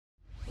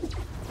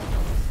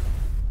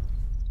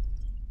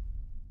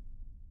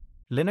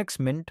Linux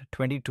Mint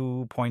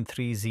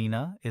 22.3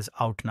 Zena is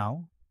out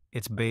now.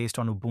 It's based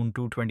on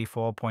Ubuntu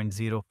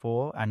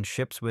 24.04 and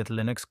ships with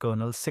Linux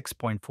kernel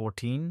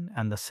 6.14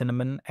 and the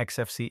Cinnamon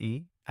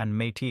Xfce and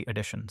Métis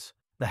editions.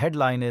 The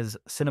headline is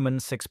Cinnamon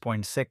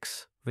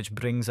 6.6, which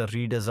brings a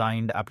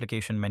redesigned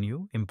application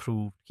menu,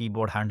 improved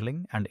keyboard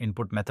handling and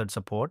input method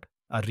support,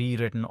 a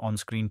rewritten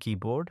on-screen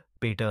keyboard,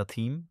 beta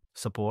theme,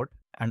 support,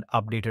 and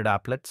updated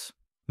applets.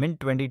 Mint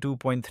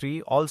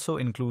 22.3 also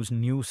includes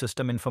new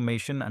system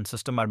information and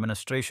system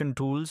administration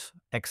tools,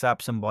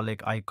 XApp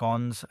symbolic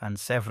icons, and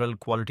several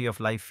quality of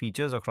life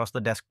features across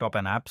the desktop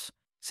and apps.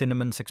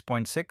 Cinnamon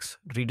 6.6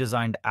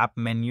 redesigned app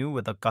menu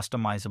with a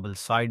customizable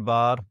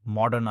sidebar,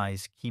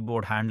 modernized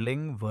keyboard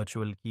handling,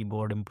 virtual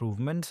keyboard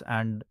improvements,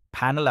 and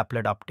panel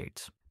applet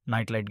updates.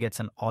 Nightlight gets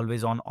an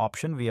always-on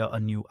option via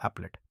a new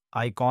applet.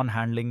 Icon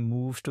handling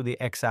moves to the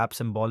XApp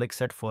symbolic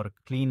set for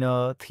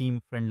cleaner,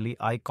 theme-friendly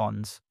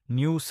icons.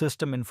 New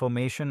system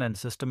information and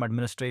system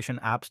administration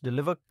apps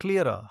deliver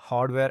clearer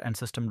hardware and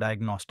system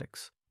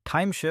diagnostics.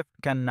 TimeShift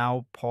can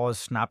now pause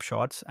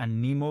snapshots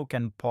and Nemo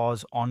can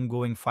pause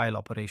ongoing file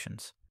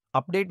operations.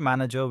 Update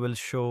Manager will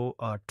show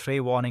a tray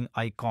warning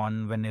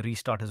icon when a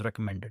restart is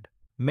recommended.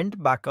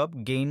 Mint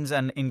Backup gains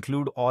an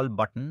Include All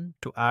button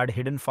to add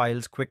hidden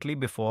files quickly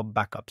before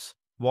backups.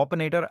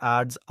 Warpinator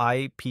adds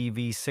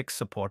IPv6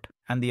 support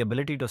and the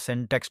ability to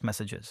send text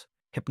messages.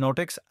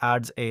 Hypnotix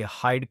adds a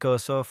hide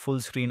cursor full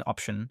screen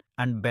option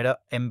and better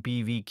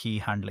MPV key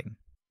handling.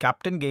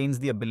 Captain gains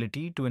the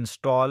ability to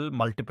install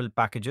multiple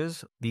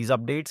packages. These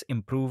updates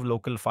improve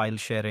local file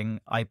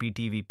sharing,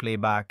 IPTV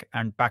playback,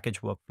 and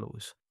package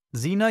workflows.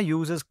 Zena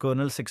uses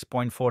kernel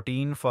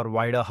 6.14 for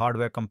wider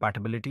hardware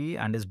compatibility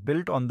and is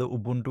built on the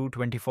Ubuntu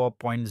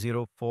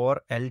 24.04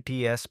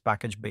 LTS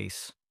package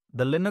base.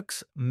 The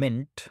Linux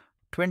Mint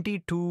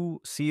 22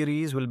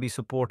 series will be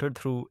supported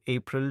through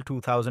April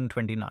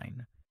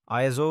 2029.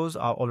 ISOs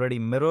are already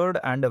mirrored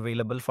and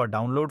available for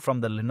download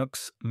from the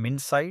Linux Mint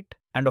site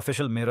and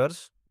official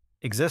mirrors.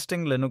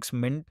 Existing Linux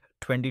Mint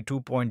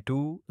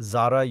 22.2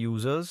 Zara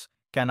users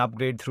can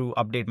upgrade through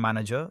Update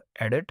Manager,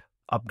 Edit,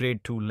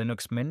 upgrade to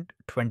Linux Mint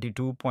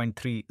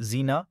 22.3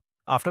 Zena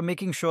after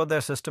making sure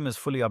their system is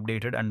fully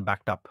updated and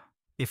backed up.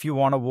 If you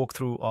want to walk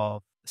through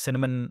a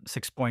Cinnamon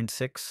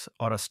 6.6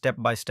 or a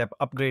step-by-step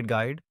upgrade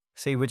guide,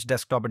 say which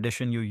desktop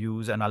edition you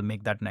use and I'll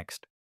make that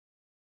next.